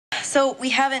So we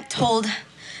haven't told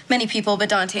many people, but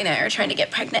Dante and I are trying to get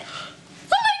pregnant.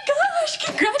 Oh my gosh,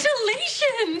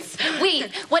 congratulations!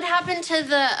 Wait, what happened to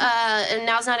the,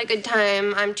 now's not a good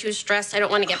time, I'm too stressed, I don't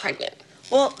want to get pregnant?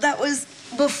 Well, that was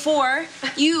before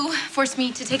you forced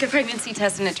me to take a pregnancy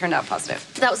test and it turned out positive.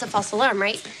 That was a false alarm,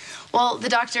 right? Well, the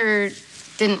doctor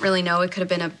didn't really know. It could have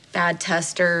been a bad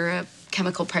test or a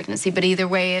chemical pregnancy, but either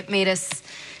way, it made us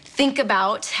think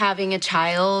about having a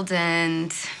child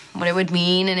and what it would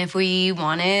mean and if we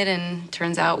want it, and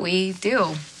turns out we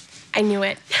do. I knew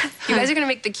it. You guys are gonna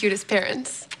make the cutest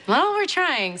parents. Well, we're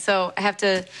trying, so I have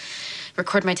to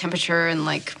record my temperature and,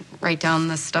 like, write down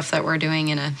the stuff that we're doing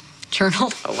in a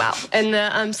journal. Oh, wow. And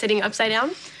the sitting upside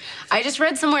down? I just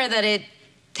read somewhere that it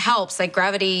helps, like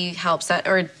gravity helps, that,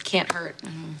 or it can't hurt.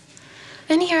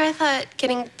 And here I thought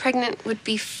getting pregnant would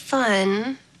be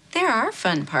fun. There are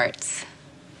fun parts.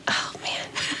 Oh, man.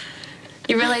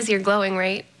 You realize you're glowing,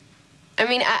 right? I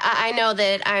mean, I know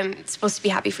that I'm supposed to be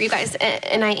happy for you guys,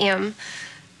 and I am.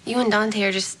 You and Dante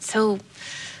are just so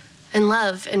in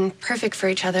love and perfect for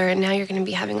each other, and now you're going to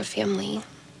be having a family.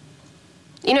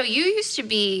 You know, you used to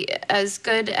be as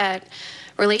good at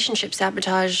relationship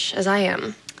sabotage as I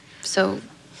am. So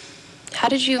how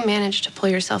did you manage to pull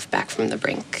yourself back from the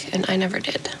brink, and I never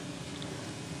did?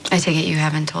 I take it you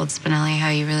haven't told Spinelli how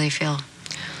you really feel.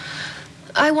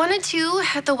 I wanted to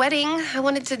at the wedding. I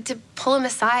wanted to pull him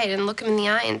aside and look him in the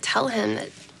eye and tell him that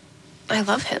I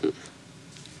love him.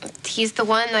 He's the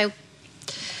one I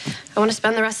want to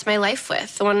spend the rest of my life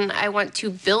with, the one I want to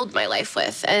build my life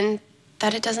with, and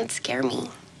that it doesn't scare me.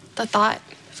 The thought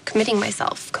of committing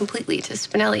myself completely to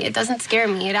Spinelli, it doesn't scare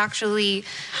me. It actually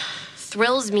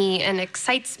thrills me and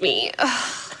excites me.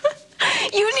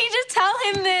 You need to tell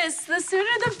him this. The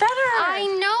sooner the better. I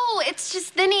know. It's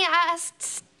just then he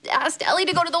asked Ellie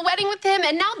to go to the wedding with him,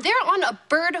 and now they're on a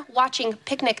bird-watching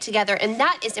picnic together, and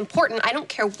that is important. I don't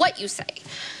care what you say.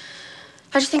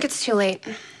 I just think it's too late.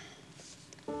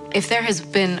 If there has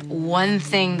been one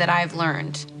thing that I've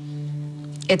learned,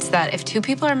 it's that if two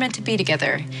people are meant to be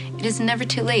together, it is never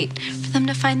too late for them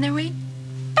to find their way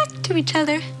back to each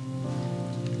other.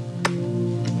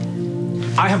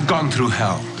 I have gone through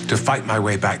hell to fight my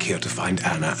way back here to find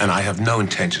Anna, and I have no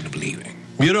intention of leaving.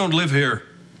 You don't live here.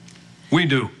 We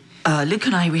do. Luke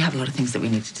and we have a lot of things that we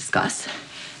need to discuss.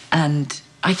 And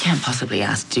I can't possibly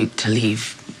ask Duke to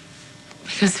leave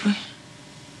because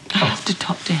I have to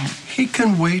talk to him. He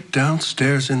can wait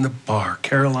downstairs in the bar.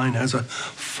 Caroline has a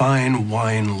fine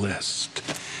wine list.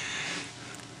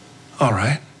 All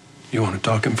right. You want to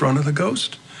talk in front of the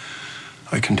ghost?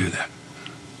 I can do that.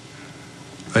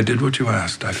 I did what you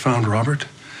asked. I found Robert,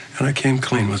 and I came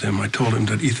clean with him. I told him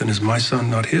that Ethan is my son,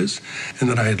 not his, and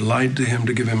that I had lied to him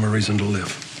to give him a reason to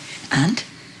live. And?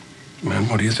 Man,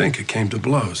 what do you think? It came to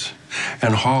blows.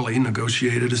 And Holly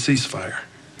negotiated a ceasefire.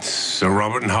 So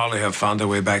Robert and Holly have found their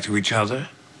way back to each other?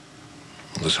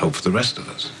 Let's hope for the rest of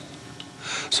us.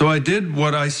 So I did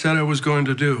what I said I was going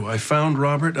to do. I found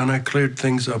Robert, and I cleared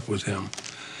things up with him.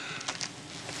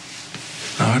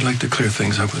 Now I'd like to clear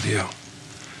things up with you.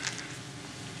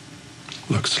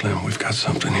 Look, Slim, we've got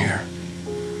something here.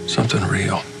 Something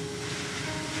real.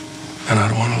 And I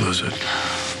don't want to lose it.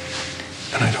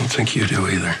 And I don't think you do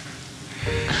either.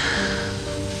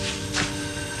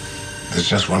 There's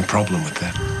just one problem with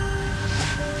that.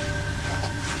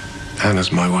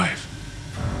 Anna's my wife.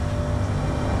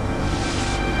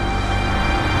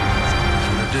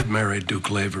 I did marry Duke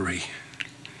Lavery.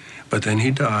 But then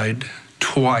he died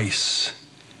twice,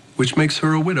 which makes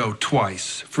her a widow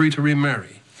twice, free to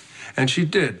remarry. And she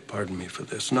did, pardon me for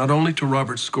this, not only to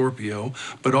Robert Scorpio,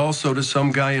 but also to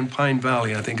some guy in Pine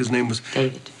Valley. I think his name was...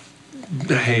 David.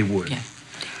 Haywood. Yeah.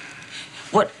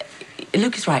 What?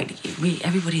 Luke is right.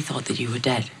 Everybody thought that you were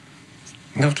dead.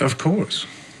 No, of course.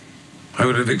 I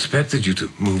would have expected you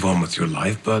to move on with your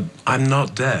life, but I'm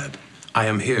not dead. I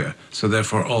am here, so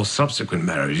therefore all subsequent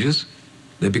marriages,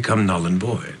 they become null and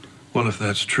void. Well, if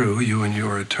that's true, you and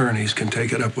your attorneys can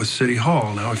take it up with City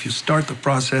Hall. Now, if you start the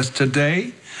process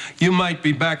today, you might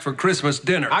be back for Christmas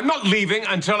dinner. I'm not leaving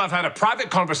until I've had a private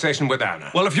conversation with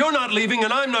Anna. Well, if you're not leaving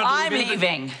and I'm not leaving... I'm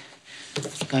leaving.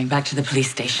 Going back to the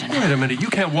police station. Wait a minute, you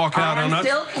can't walk out on us. I'm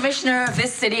still commissioner of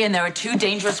this city, and there are two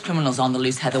dangerous criminals on the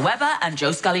loose, Heather Weber and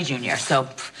Joe Scully Jr., so...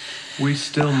 We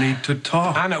still need to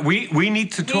talk. Anna, we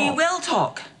need to talk. We will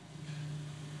talk.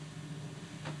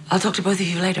 I'll talk to both of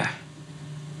you later.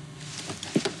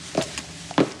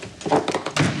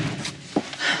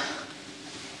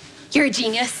 You're a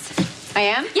genius. I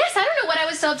am? Yes, I don't know what I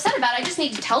was so upset about. I just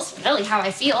need to tell Spinelli how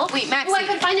I feel. Wait, Maxie. Well, I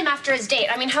could find him after his date.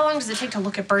 I mean, how long does it take to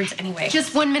look at birds anyway?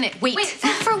 Just 1 minute. Wait. Wait,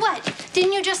 for what?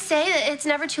 Didn't you just say that it's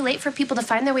never too late for people to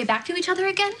find their way back to each other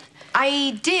again?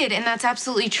 I did, and that's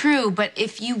absolutely true. But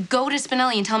if you go to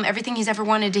Spinelli and tell him everything he's ever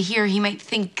wanted to hear, he might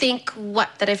think... Think what?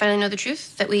 That I finally know the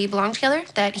truth? That we belong together?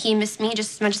 That he missed me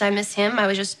just as much as I miss him? I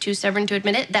was just too stubborn to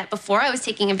admit it? That before I was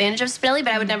taking advantage of Spinelli,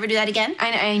 but I would never do that again?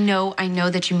 I know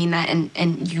that you mean that,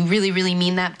 and you really, really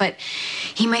mean that, but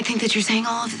he might think that you're saying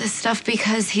all of this stuff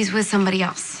because he's with somebody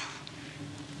else.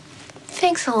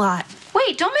 Thanks a lot.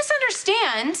 Wait, don't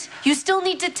misunderstand. You still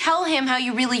need to tell him how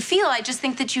you really feel. I just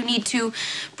think that you need to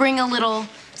bring a little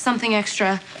something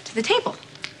extra to the table.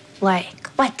 Like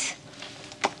what?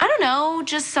 I don't know,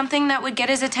 just something that would get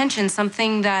his attention,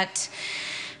 something that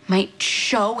might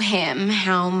show him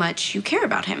how much you care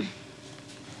about him.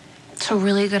 It's a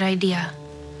really good idea.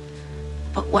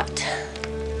 But what?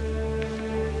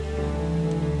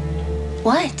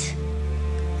 What?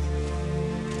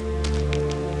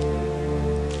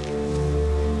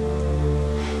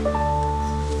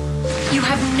 You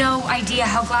have no idea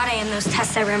how glad I am those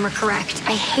tests I ran were correct.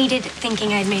 I hated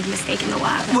thinking I'd made a mistake in the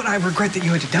lab. But I regret that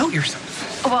you had to doubt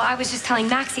yourself. Well, I was just telling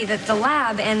Maxie that the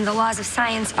lab and the laws of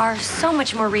science are so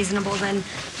much more reasonable than,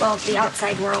 well, the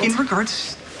outside world. In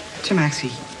regards to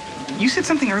Maxie, you said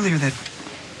something earlier that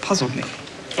puzzled me.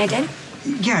 I did?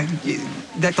 Yeah,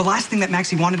 that the last thing that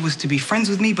Maxie wanted was to be friends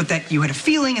with me, but that you had a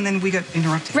feeling and then we got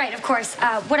interrupted. Right, of course.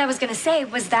 What I was going to say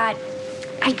was that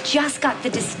I just got the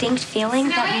distinct feeling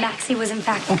that Maxie was in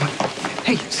fact... Oh, but,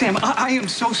 hey, Sam, I am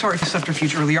so sorry for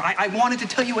subterfuge earlier. I wanted to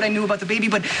tell you what I knew about the baby,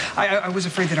 but I was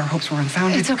afraid that our hopes were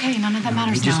unfounded. It's okay. None of that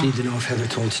matters We just now. need to know if Heather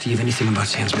told Steve anything about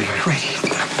Sam's baby. Right.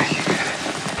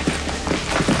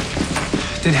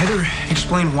 Did Heather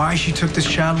explain why she took this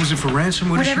child? Was it for ransom?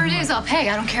 What Whatever it is, I'll pay.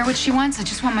 I don't care what she wants. I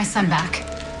just want my son back.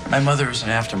 My mother isn't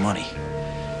after money.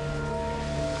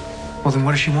 Well, then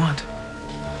what does she want?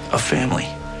 A family.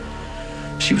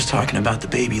 She was talking about the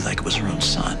baby like it was her own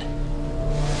son.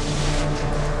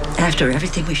 After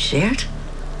everything we've shared,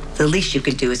 the least you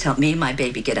could do is help me and my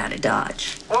baby get out of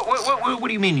Dodge. What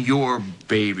do you mean, your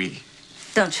baby?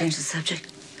 Don't change the subject.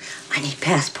 I need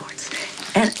passports,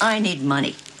 and I need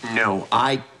money. No,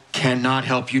 I cannot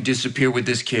help you disappear with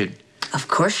this kid. Of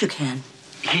course you can.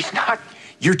 He's not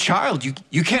your child.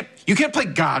 You can't play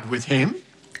God with him.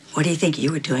 What do you think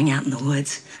you were doing out in the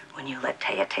woods when you let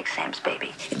Taya take Sam's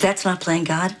baby? If that's not playing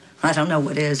God, I don't know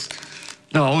what is.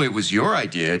 No, it was your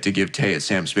idea to give Taya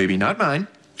Sam's baby, not mine.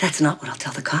 That's not what I'll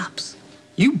tell the cops.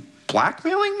 You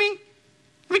blackmailing me?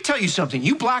 Let me tell you something.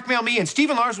 You blackmail me and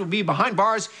Stephen Lars will be behind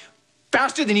bars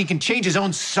faster than he can change his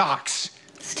own socks.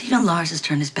 Stephen Lars has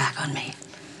turned his back on me.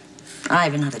 I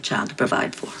have another child to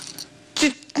provide for.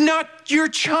 Not your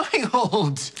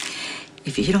child.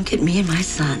 If you don't get me and my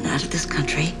son out of this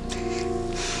country,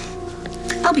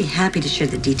 I'll be happy to share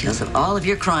the details of all of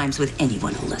your crimes with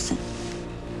anyone who'll listen.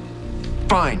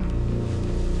 Fine.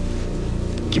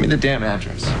 Give me the damn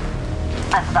address.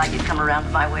 I thought you'd come around to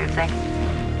my way of thinking.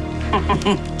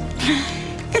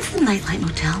 It's the Nightlight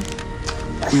Motel,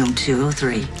 room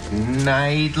 203.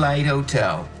 Nightlight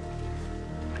Hotel.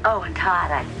 Oh, and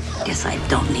Todd, I guess I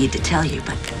don't need to tell you,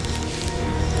 but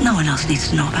no one else needs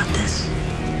to know about this.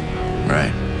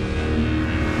 Right.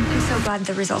 I'm so glad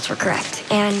the results were correct,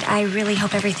 and I really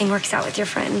hope everything works out with your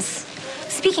friends.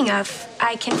 Speaking of,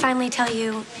 I can finally tell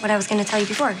you what I was going to tell you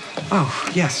before.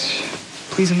 Oh, yes.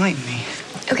 Please enlighten me.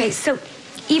 Okay, so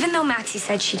even though Maxie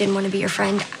said she didn't want to be your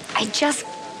friend, I just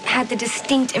had the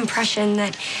distinct impression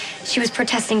that she was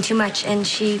protesting too much and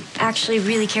she actually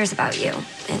really cares about you.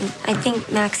 And I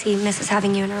think Maxie misses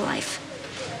having you in her life.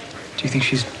 Do you think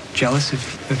she's jealous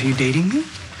of you dating me?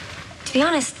 To be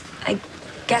honest, I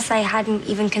guess I hadn't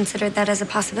even considered that as a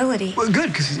possibility. Well,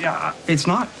 good, because it's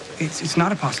not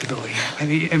a possibility. I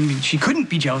mean, she couldn't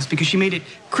be jealous because she made it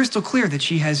crystal clear that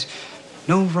she has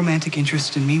no romantic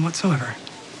interest in me whatsoever.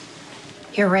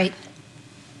 You're right.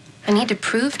 I need to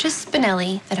prove to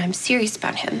Spinelli that I'm serious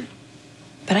about him.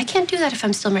 But I can't do that if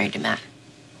I'm still married to Matt.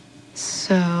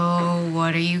 So,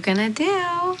 what are you gonna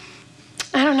do?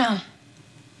 I don't know.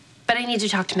 But I need to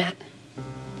talk to Matt.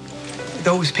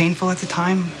 Though it was painful at the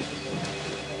time,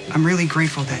 I'm really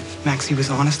grateful that Maxie was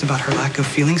honest about her lack of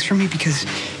feelings for me, because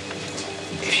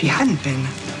if she hadn't been,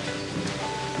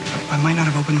 I might not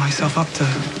have opened myself up to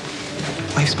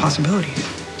life's possibilities.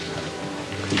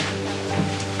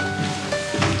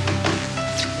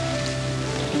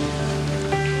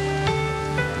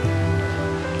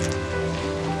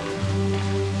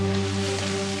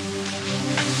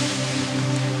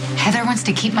 Heather wants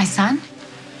to keep my son?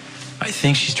 I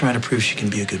think she's trying to prove she can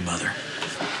be a good mother.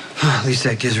 At least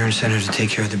that gives her incentive to take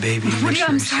care of the baby.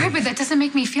 I'm sorry, but that doesn't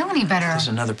make me feel any better. There's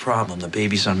another problem. The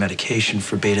baby's on medication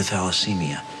for beta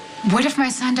thalassemia. What if my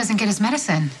son doesn't get his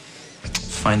medicine?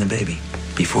 Find the baby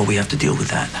before we have to deal with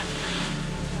that.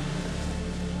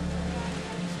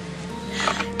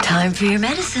 Time for your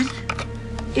medicine.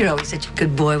 You're always such a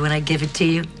good boy when I give it to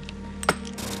you.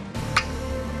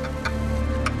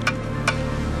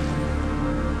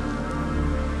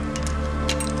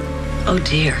 Oh,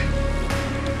 dear.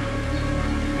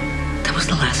 That was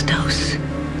the last dose.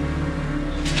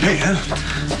 Hey, Heather.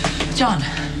 John.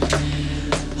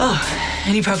 Oh,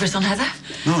 any progress on Heather?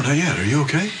 No, not yet. Are you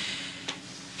okay?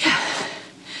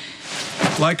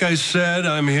 Like I said,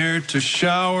 I'm here to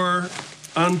shower,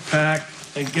 unpack,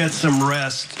 and get some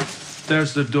rest.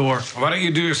 There's the door. Why don't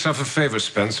you do yourself a favor,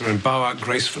 Spencer, and bow out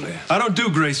gracefully? I don't do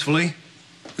gracefully.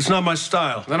 It's not my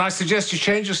style. Then I suggest you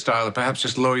change your style or perhaps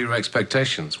just lower your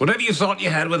expectations. Whatever you thought you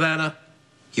had with Anna,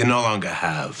 you no longer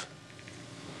have.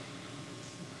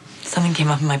 Something came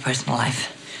up in my personal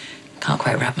life. Can't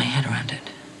quite wrap my head around it.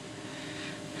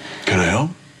 Can I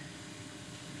help?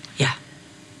 Yeah.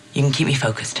 You can keep me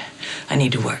focused. I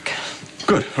need to work.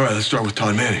 Good. All right, let's start with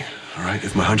Todd Manning. All right,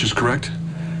 if my hunch is correct,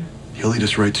 he'll lead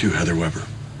us right to Heather Weber.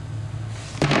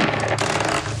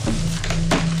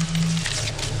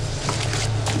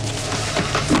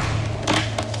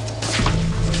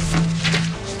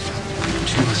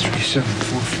 7,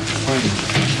 4, 5,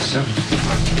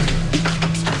 7.